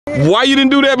Why you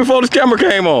didn't do that before this camera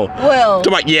came on? Well.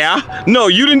 Like, yeah. No,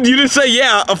 you didn't say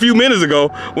yeah a few minutes ago.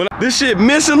 When this shit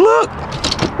missing, look.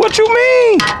 What you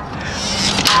mean?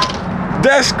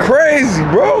 That's crazy,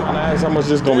 bro. How much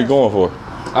this gonna be going for?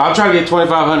 I'll try to get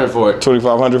 $2,500 for it.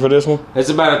 $2,500 for this one? It's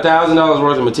about $1,000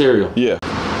 worth of material. Yeah.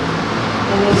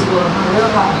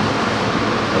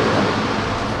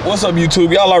 What's up,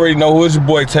 YouTube? Y'all already know who is your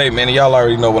boy Tay, man. And y'all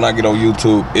already know when I get on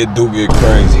YouTube, it do get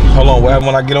crazy. Hold on, what happened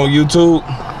when I get on YouTube?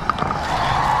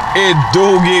 It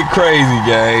do get crazy,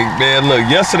 gang. Man, look,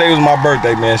 yesterday was my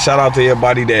birthday, man. Shout out to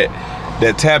everybody that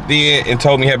tapped in and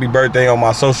told me happy birthday on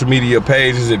my social media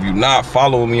pages. If you're not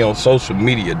following me on social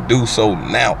media, do so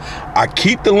now. I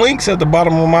keep the links at the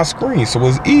bottom of my screen, so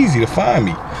it's easy to find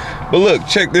me. But look,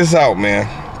 check this out, man.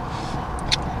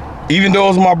 Even though it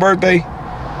was my birthday,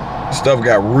 stuff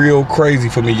got real crazy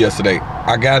for me yesterday.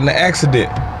 I got in an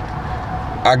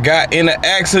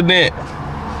accident.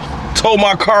 Towed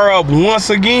my car up once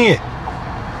again.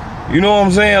 You know what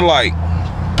I'm saying? Like,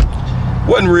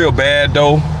 wasn't real bad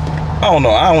though. I don't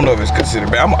know if it's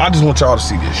considered bad. I just want y'all to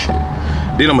see this shit.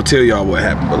 Then I'm gonna tell y'all what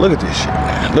happened. But look at this shit,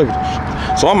 man. Look at this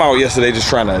shit. So I'm out yesterday just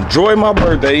trying to enjoy my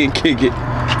birthday and kick it.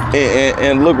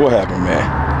 And look what happened,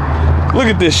 man. Look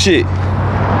at this shit.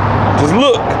 Just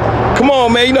look. Come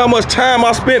on, man. You know how much time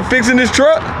I spent fixing this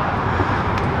truck?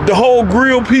 The whole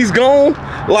grill piece gone.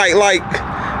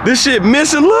 Like this shit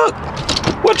missing. Look.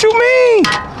 What you mean?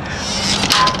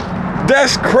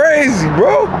 That's crazy,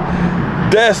 bro.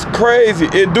 That's crazy.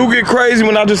 It do get crazy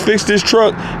when I just fix this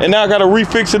truck and now I gotta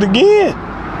refix it again.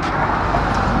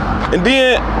 And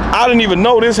then I didn't even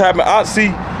know this happened. I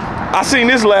seen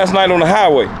this last night on the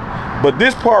highway. But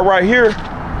this part right here,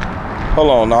 hold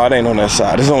on, no, it ain't on that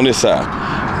side. It's on this side.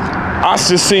 I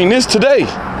just seen this today.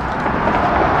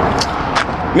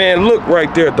 Man, look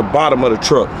right there at the bottom of the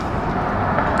truck.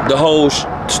 The whole,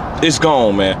 it's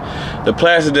gone, man. The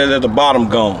plastic that's at the bottom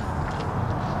gone.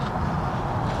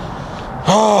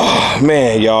 Oh,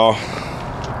 man, y'all.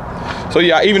 So,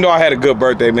 yeah, even though I had a good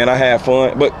birthday, man, I had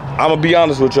fun. But I'm going to be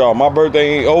honest with y'all. My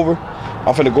birthday ain't over.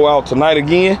 I'm finna go out tonight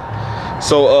again.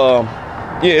 So,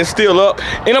 yeah, it's still up.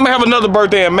 And I'm going to have another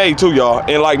birthday in May, too, y'all.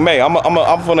 In, like, May. I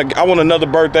want another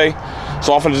birthday.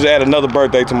 So I'm finna just add another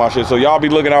birthday to my shit. So y'all be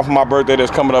looking out for my birthday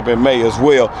that's coming up in May as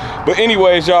well. But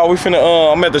anyways, y'all, we finna,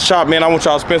 I'm at the shop, man. I want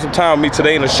y'all to spend some time with me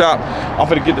today in the shop. I'm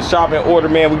finna get the shop in order,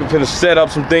 man. We can finna set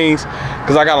up some things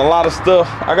because I got a lot of stuff.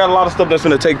 I got a lot of stuff that's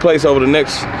finna take place over the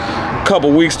next couple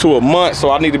weeks to a month.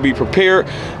 So I need to be prepared.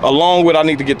 Along with, I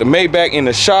need to get the Maybach in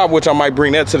the shop, which I might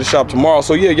bring that to the shop tomorrow.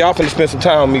 So yeah, y'all finna spend some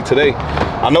time with me today.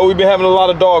 I know we've been having a lot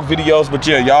of dog videos, but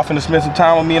yeah, y'all finna spend some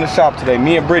time with me in the shop today.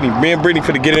 Me and Brittany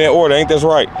finna get it in order. Ain't that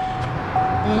right?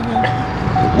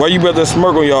 Mm-hmm. Why you got that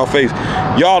smirk on y'all face?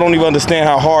 Y'all don't even understand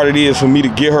how hard it is for me to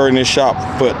get her in this shop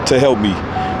to help me.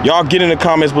 Y'all get in the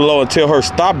comments below and tell her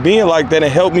stop being like that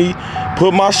and help me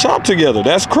put my shop together.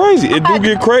 That's crazy. It do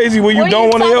get crazy when you don't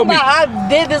want to help me. I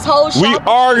did this whole shop. We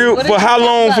argued for how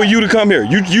long for you to come here?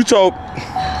 You told.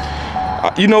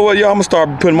 You know what, y'all? I'm gonna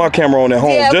start putting my camera on at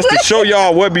home just to show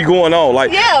y'all what be going on. Like,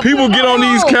 people get on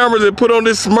these cameras and put on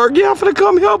this smirk. Yeah, I'm finna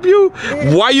come help you.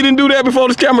 Why you didn't do that before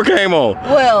this camera came on?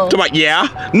 Well, like,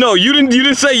 yeah. No, you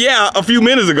didn't say yeah a few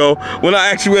minutes ago when I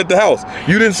asked you at the house.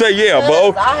 You didn't say yeah,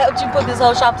 but I helped you put this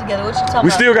whole shop together. What you talking about? We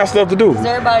still got stuff to do. Does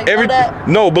everybody know that?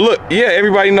 No, but look, yeah,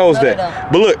 everybody knows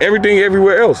that. But look, everything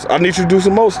everywhere else. I need you to do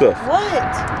some more stuff.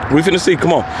 What? We finna see.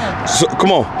 Come on. So,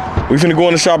 come on. We finna go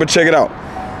in the shop and check it out.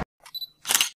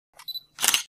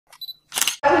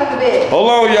 Hold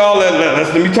on, y'all.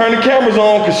 Let me turn the cameras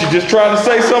on because she just trying to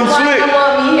say something slick.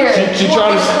 She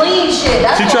trying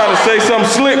to say something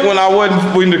slick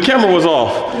when the camera was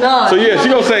off. No. So yeah, she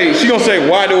gonna say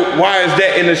why is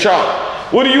that in the shop?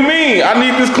 What do you mean? I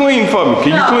need this clean for me.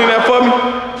 Can you clean that for me?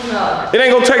 No. It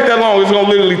ain't gonna take that long. It's gonna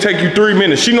literally take you 3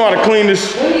 minutes. She know how to clean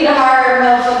this. We need to hire a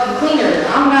motherfucking cleaner.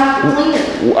 I'm not the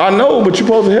cleaner. I know, but you're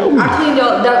supposed to help me. I cleaned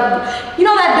you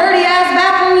know that dirty ass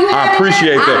bathroom you had? I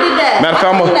appreciate that. I did that. Matter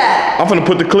of fact, I'm gonna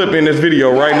put the clip in this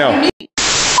video right now.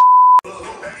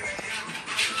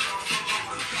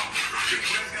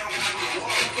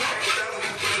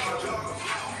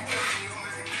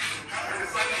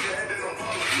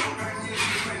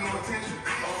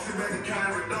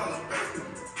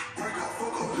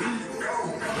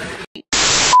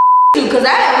 Because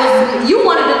you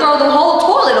wanted to throw the whole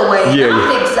toilet away. Yeah.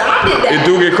 I did that. It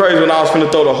do get crazy when I was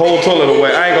finna throw the whole toilet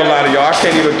away. I ain't gonna lie to y'all. I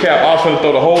can't even cap. I was finna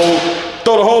throw the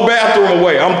whole bathroom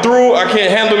away. I'm through. I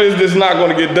can't handle this. This is not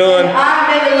gonna get done.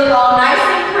 I made it look all nice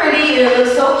and pretty. It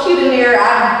looks so cute in there.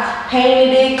 I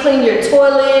painted it, cleaned your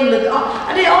toilet.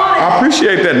 I did all that. I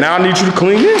appreciate that. Now I need you to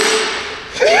clean this.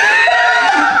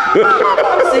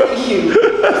 I'm sick of you.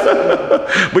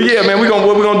 But yeah, man,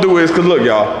 what we're gonna do is, cause look,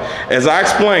 y'all, as I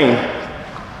explained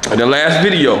in the last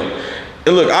video,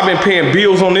 and look, I've been paying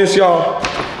bills on this, y'all,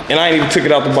 and I ain't even took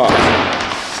it out the box.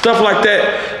 Stuff like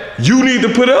that, you need to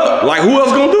put up. Like, who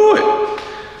else gonna do it?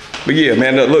 But yeah,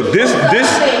 man, look, this.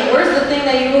 Where's the thing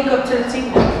that you hook up to the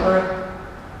TV for?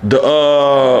 The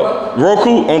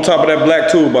Roku on top of that black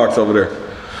toolbox over there.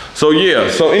 So yeah,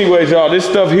 so anyways, y'all, this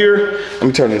stuff here, let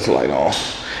me turn this light on.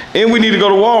 And we need to go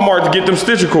to Walmart to get them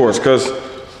stitcher cords, cause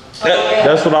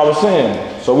that's what I was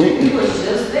saying. So we was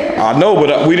just there. I know,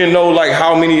 but we didn't know like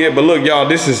how many yet. But look, y'all,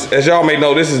 this is, as y'all may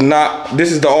know, this is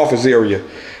the office area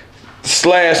 /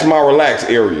 my relax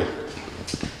area.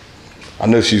 I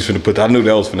knew she was finna put that. I knew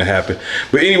that was finna happen.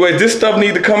 But anyway, this stuff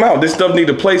need to come out. This stuff need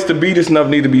a place to be. This stuff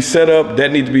need to be set up.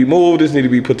 That need to be moved. This need to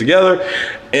be put together.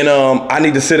 And I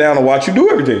need to sit down and watch you do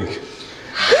everything.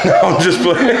 No, I'm just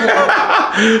playing.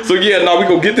 So yeah, now we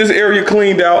gonna get this area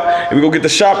cleaned out and we gonna get the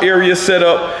shop area set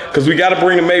up because we gotta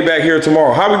bring the Maybach here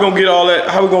tomorrow. How we gonna get all that?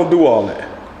 How we gonna do all that?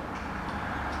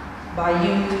 By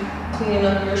you cleaning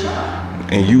up your shop.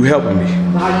 And you helping me.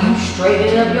 By you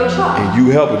straightening up your shop. And you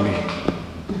helping me.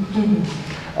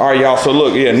 All right, y'all, so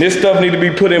look, yeah, and this stuff need to be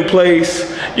put in place.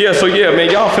 Yeah, so yeah, man,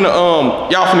 y'all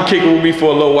finna kick it with me for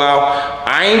a little while.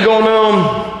 I ain't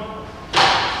gonna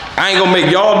make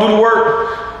y'all do the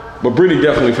work, but Brittany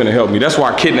definitely finna help me. That's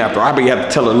why I kidnapped her. I be have to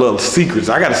tell her little secrets.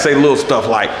 I gotta say little stuff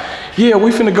like, yeah,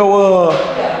 we finna go,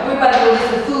 yeah, we about to go get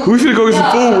some food. We finna go get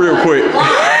some food real quick. We go get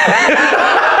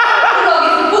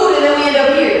some food and then we end up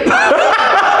here.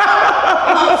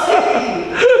 I'm sick of you.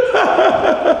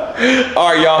 All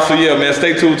right, y'all, so yeah, man,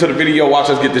 stay tuned to the video. Watch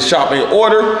us get the shop in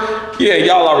order. Yeah,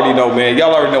 y'all already know, man.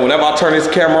 Y'all already know whenever I turn this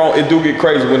camera on, it do get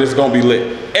crazy when it's gonna be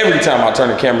lit. Every time I turn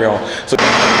the camera on. So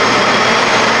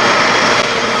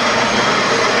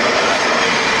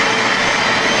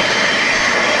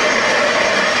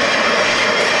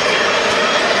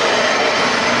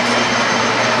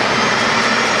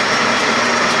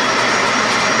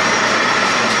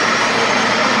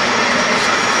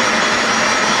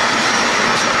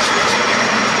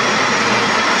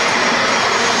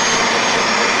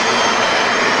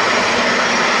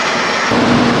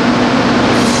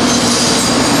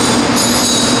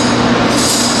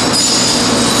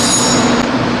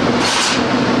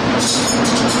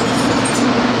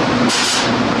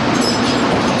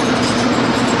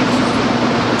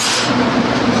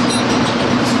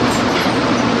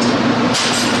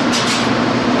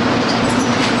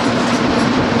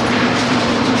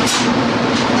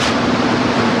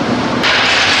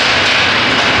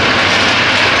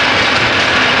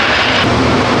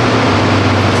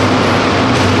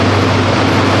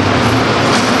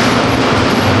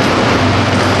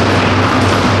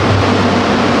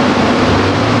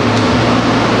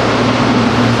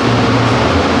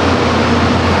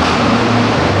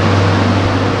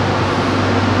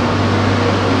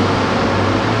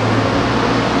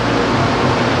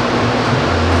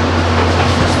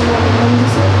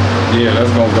yeah,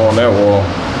 that's gonna go on that wall.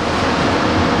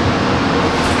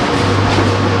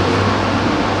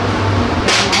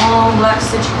 Long black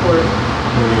stitch cord.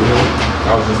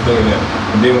 I was just thinking that.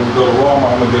 And then when we go to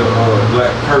Walmart, I'm gonna get a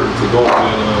black curtain to go to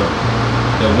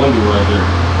that window right there.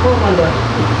 What window?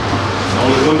 The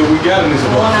only window we got in this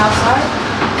The one outside?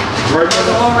 Right The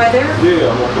there. one right there? Yeah,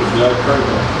 I'm gonna put a black curtain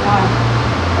on. Why?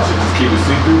 I should just keep it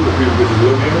see-through if people just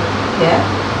look in it. Yeah.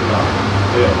 No.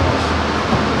 Yeah, no.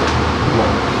 Come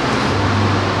on.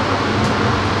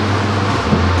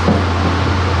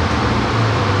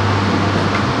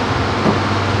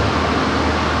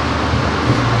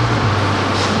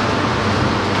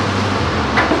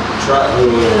 Try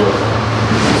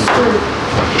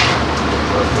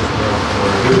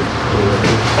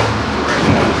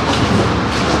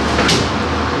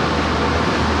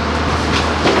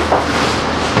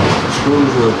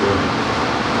screws real quick.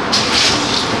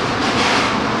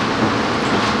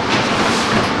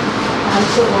 I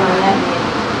put one on that hand.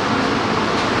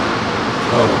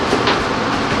 Oh.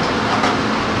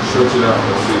 Stretch it out.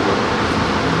 Let's see what.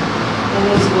 It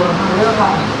needs to go real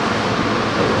high.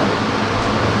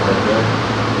 Right there.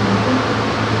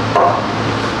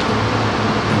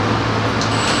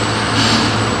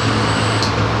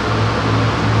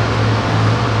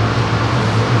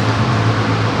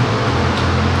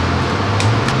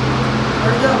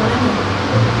 Where'd it go? What in there?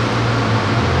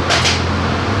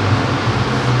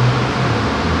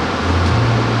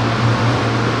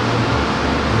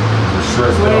 Just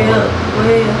stretch it Way out. up.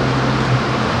 Way up.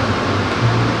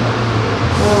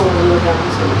 Whoa, a little down.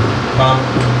 Huh? A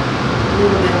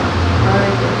little down.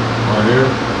 Right there. Right here?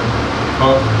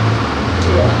 Huh?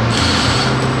 Yeah.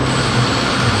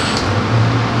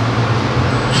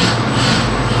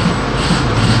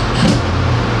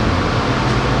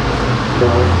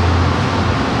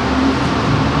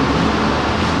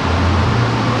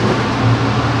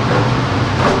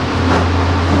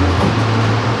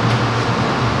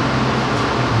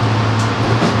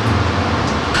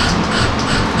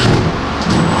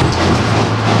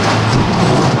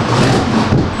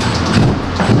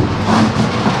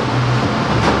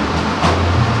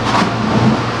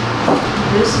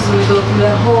 go through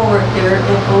that hole right there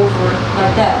and over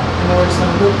like that. And we're just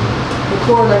gonna put the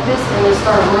cord like this and then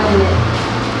start running it.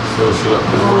 So should I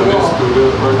run this through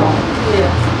there right now? Yeah.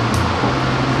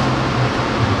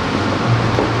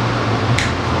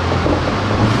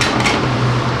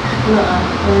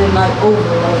 And then like over,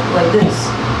 like this.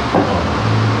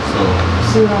 So.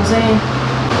 See what I'm saying?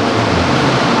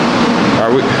 All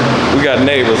right, we got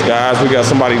neighbors, guys. We got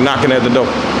somebody knocking at the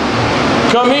door.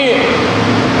 Come in.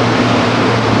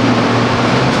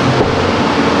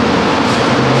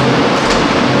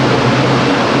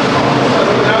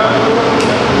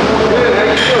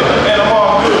 Man, I'm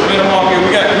all good. Man, I'm all good.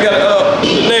 We got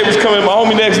the neighbors coming. My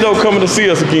homie next door coming to see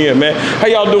us again, man. How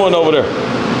y'all doing over there?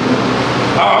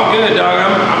 Oh, I'm good, dog.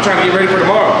 I'm trying to get ready for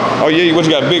tomorrow. Oh yeah, what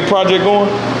you got? A big project going?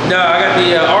 No, I got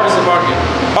the artisan market.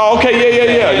 Oh, okay,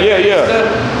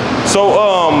 yeah. So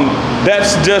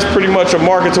that's just pretty much a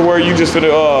market to where you just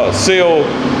finna sell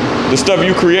the stuff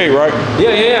you create, right?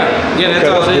 Yeah. That's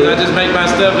all it is. I just make my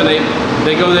stuff and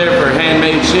they go there for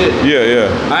handmade shit.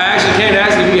 Yeah. I actually came to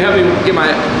ask if you can help me get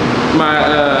my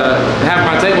half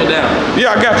my table down.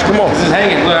 Yeah, I got you. Come on. This is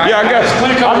hanging. Look, Yeah, I got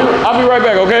you. I'll be right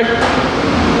back, okay?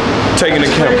 Taking the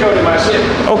camera. Clear-coated my shit.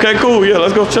 Okay, cool. Yeah,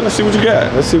 let's go check and see what you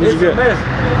got. Let's see what you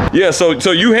got. Yeah, so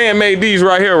you handmade these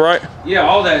right here, right? Yeah,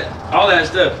 all that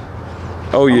stuff.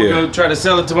 Oh yeah. I'm gonna try to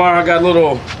sell it tomorrow. I got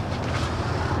little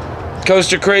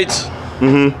coaster crates.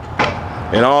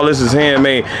 And all this is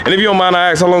handmade. And if you don't mind, I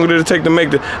ask, how long did it take to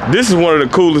make this is one of the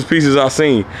coolest pieces I've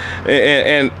seen.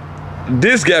 And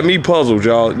this got me puzzled,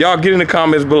 y'all. Y'all get in the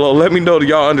comments below. Let me know that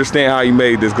y'all understand how you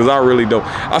made this, because I really don't.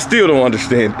 I still don't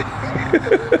understand it.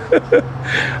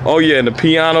 Oh yeah, and the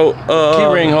piano Key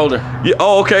ring holder. Yeah.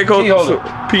 Oh, okay, cool. Key holder.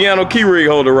 So, piano key ring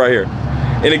holder right here.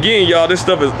 And again, y'all, this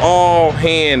stuff is all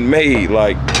handmade.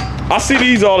 Like, I see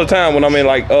these all the time when I'm in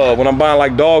like when I'm buying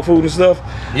like dog food and stuff.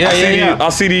 I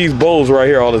see these bowls right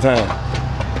here all the time.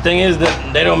 The thing is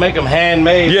that they don't make them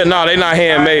handmade. Yeah, no, they're not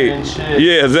handmade.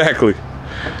 Yeah, exactly.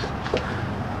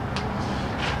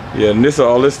 Yeah, and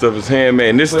all this stuff is handmade.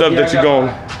 And this stuff that you're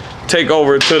gonna take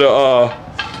over to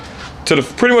the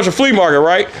pretty much a flea market,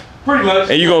 right? Pretty much.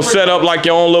 And you're gonna set up like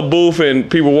your own little booth and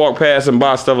people walk past and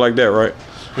buy stuff like that, right?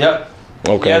 Yep.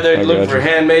 Okay. Yeah, they're looking for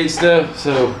handmade stuff,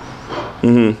 so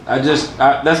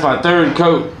that's my third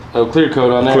coat of clear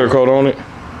coat on there. Clear coat on it?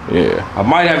 Yeah. I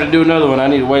might have to do another one. I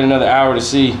need to wait another hour to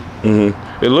see.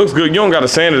 It looks good. You don't got to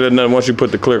sand it or nothing once you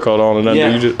put the clear coat on or nothing.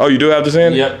 Yeah. You do have to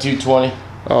sand it? Yep, 220.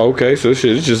 Oh, okay. So it's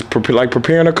just like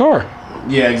preparing a car.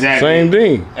 Yeah, exactly. Same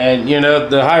thing. And you know,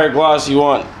 the higher gloss you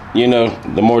want, you know,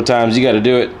 the more times you got to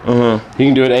do it. You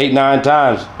can do it 8-9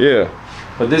 times. Yeah.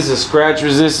 But this is scratch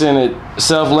resistant, it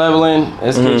self-leveling.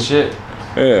 That's good shit.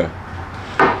 Yeah.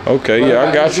 Okay, but yeah,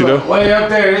 I got you though. Way up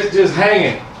there, it's just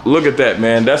hanging. Look at that,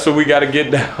 man. That's what we got to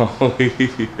get down.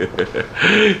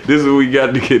 This is what we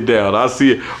got to get down. I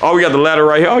see it. Oh, we got the ladder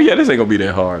right here. Oh yeah, this ain't gonna be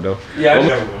that hard though. Yeah.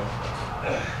 There we go.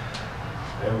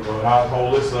 There we go. And I'll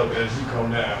hold this up as you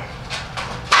come down.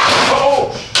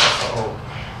 Oh!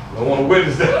 Don't want to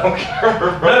witness that on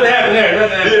camera. Nothing happened there.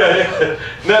 Nothing happened.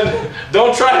 Yeah. Nothing.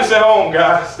 Don't try this at home,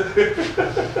 guys. Yep,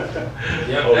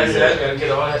 that's gotta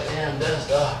get all that damn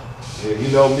dust off. Yeah, you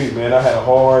know me, man. I had a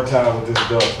hard time with this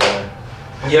dust, man.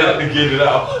 Yep. To get it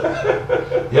out.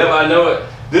 Yep, I know it.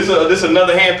 This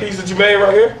another hand piece that you made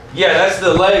right here? Yeah, that's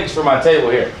the legs for my table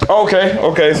here.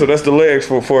 Okay. So that's the legs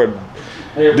for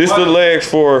here, this the legs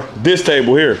for this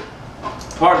table here.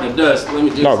 Pardon the dust. Let me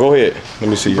just go ahead. Let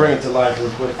me see. Bring it to life real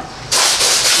quick.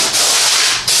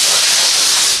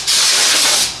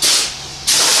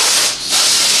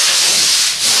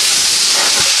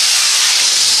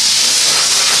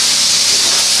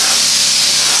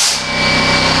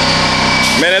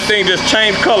 Man, that thing just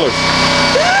changed colors.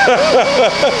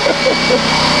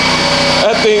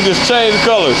 That thing just changed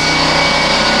colors.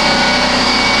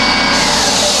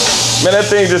 Man, that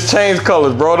thing just changed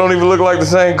colors, bro. It don't even look like the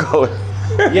same color.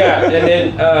 Yeah, and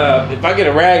then if I get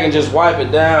a rag and just wipe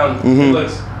it down, it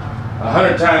looks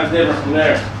 100 times different from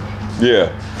there.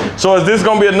 Yeah. So is this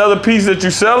gonna be another piece that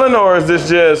you're selling, or is this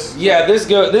just? Yeah, this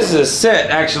is a set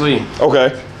actually.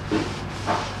 Okay.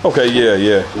 Okay. Yeah.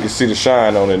 You can see the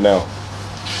shine on it now.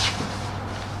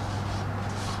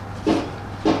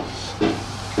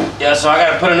 Yeah, so I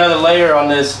gotta put another layer on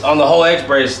this, on the whole X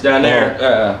brace down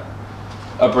there,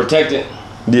 protect it.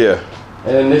 Yeah.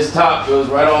 And then this top goes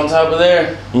right on top of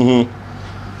there. And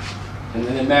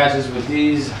then it matches with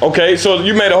these. Okay, so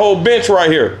you made a whole bench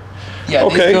right here. Yeah,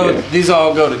 okay. These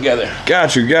all go together.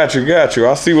 Got you.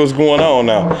 I see what's going on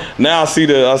now. Now I see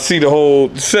the whole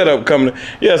setup coming.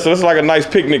 Yeah, so it's like a nice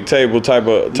picnic table type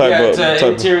of. Yeah, it's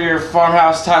an interior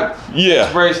farmhouse type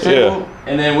X brace table. Yeah.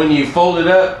 And then when you fold it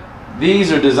up,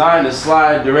 these are designed to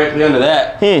slide directly under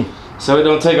that. So it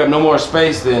don't take up no more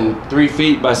space than 3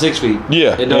 feet by 6 feet.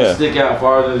 Yeah. It don't stick out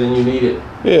farther than you need it.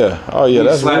 Yeah. Oh yeah,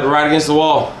 that's slide it right against the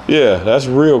wall. Yeah, that's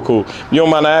real cool. You don't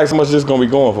mind I ask how much this gonna be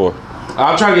going for?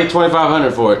 I'm trying to get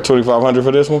 $2,500 for it. $2,500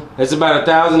 for this one? It's about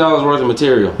 $1,000 worth of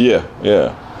material. Yeah,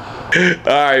 yeah.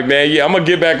 All right, man. Yeah, I'm gonna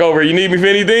get back over. You need me for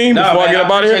anything before I get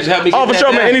up out of here? Oh, for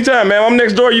sure, man. Anytime, man. I'm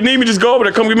next door. You need me, just go over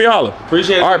there. Come give me a holler.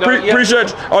 Appreciate it. All right, appreciate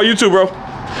you. Oh, you too, bro.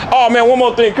 Oh, man, one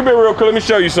more thing. Come here real quick. Let me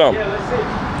show you something. Yeah, let's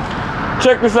see.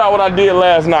 Check this out what I did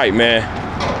last night, man.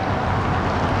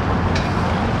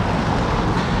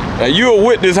 Now, you'll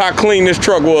witness how clean this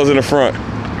truck was in the front.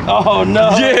 Oh,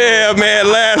 no. Yeah, man,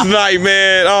 last night,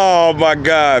 man. Oh, my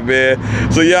God, man.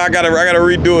 So, yeah, I gotta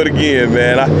redo it again,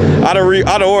 man. I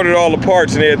done ordered all the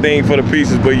parts and everything for the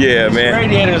pieces, but yeah, man.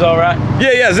 Radiator's all right.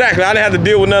 Yeah, exactly. I didn't have to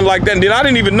deal with nothing like that. And then I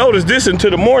didn't even notice this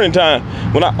until the morning time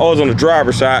when I was on the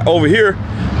driver's side. Over here,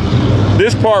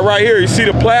 this part right here, you see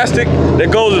the plastic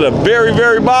that goes to the very,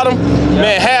 very bottom? Yeah.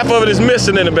 Man, half of it is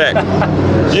missing in the back.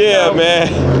 Yeah, man.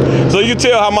 So you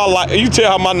tell how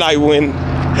my night went.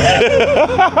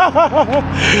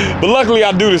 But luckily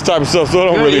I do this type of stuff, so I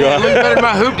don't really look better than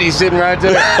my hoopty sitting right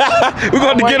there. We're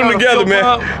going to get them together,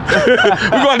 man.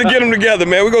 We're going to get them together,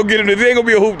 man. We're going to get them. They ain't going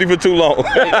to be a hoopty for too long.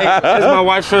 Hey, that's my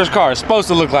wife's first car. It's supposed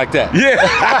to look like that. Yeah.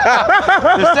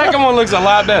 The second one looks a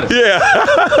lot better. Yeah.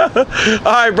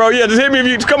 All right, bro. Yeah, just hit me if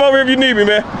you come over if you need me,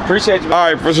 man. Appreciate you, man. All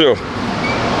right, for sure.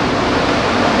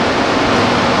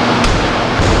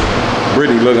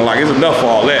 Brittany looking like it's enough for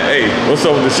all that. Hey, what's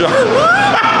up with the shot?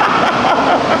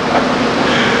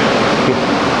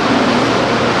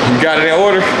 You got it in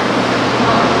order?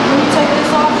 Can you take this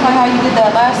off like how you did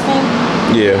that last thing?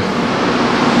 Yeah.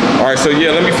 All right, so yeah,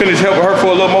 let me finish helping her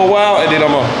for a little more while, and then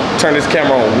I'm gonna turn this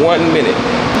camera on 1 minute.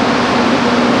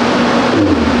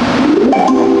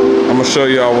 I'm gonna show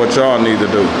y'all what y'all need to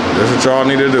do. This is what y'all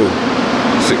need to do.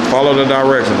 See, follow the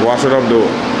directions. Watch what I'm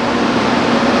doing.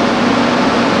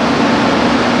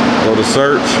 Go to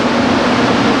search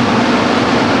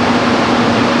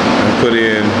and put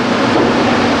in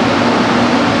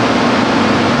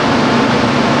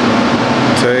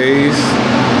Taysvlogs.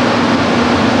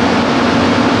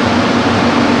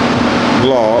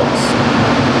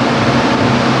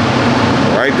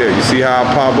 Right there. You see how I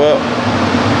pop up?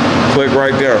 Click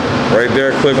right there. Right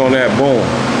there. Click on that. Boom.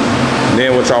 And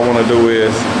then what y'all want to do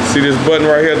is see this button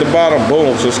right here at the bottom?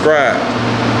 Boom. Subscribe.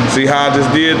 See how I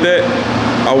just did that?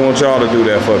 I want y'all to do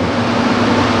that for me.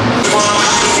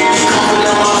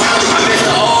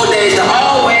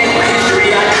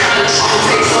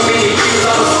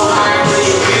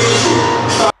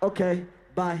 Okay,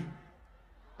 bye.